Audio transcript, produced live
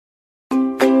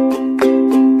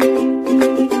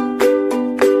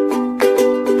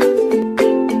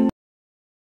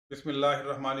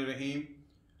Bismillahirrahmanirrahim.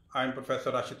 I am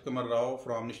Professor Rashad Qamar Rao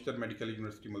from Nishtar Medical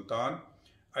University, Multan.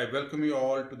 I welcome you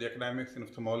all to the academics in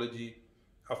ophthalmology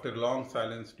after a long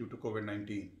silence due to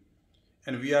COVID-19.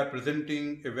 And we are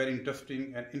presenting a very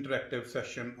interesting and interactive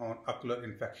session on ocular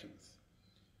infections.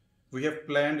 We have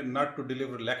planned not to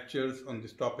deliver lectures on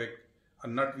this topic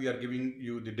and not we are giving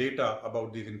you the data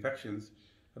about these infections.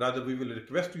 Rather, we will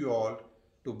request you all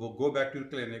to go back to your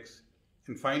clinics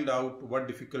and find out what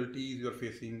difficulties you are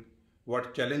facing,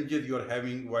 what challenges you are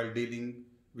having while dealing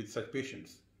with such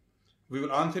patients. We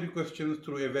will answer your questions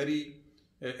through a very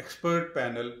expert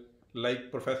panel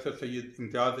like Professor Sayyid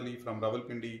Imtiaz Ali from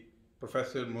Rawalpindi,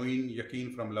 Professor Moeen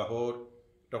Yaqeen from Lahore,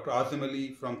 Dr. Azim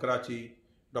Ali from Karachi,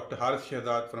 Dr. Haris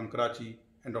Shehzad from Karachi,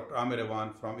 and Dr. Amir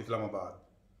Ewan from Islamabad.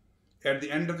 At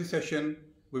the end of the session,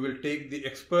 we will take the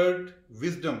expert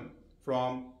wisdom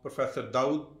from Professor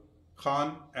Daud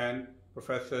Khan and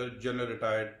Professor General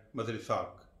Retired Mazhar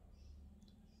Isaaq.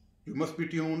 You must be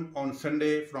tuned on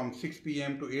Sunday from 6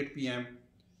 p.m. to 8 p.m.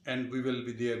 and we will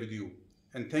be there with you.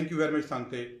 And thank you very much,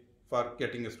 Sante, for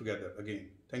getting us together again.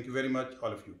 Thank you very much,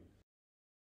 all of you.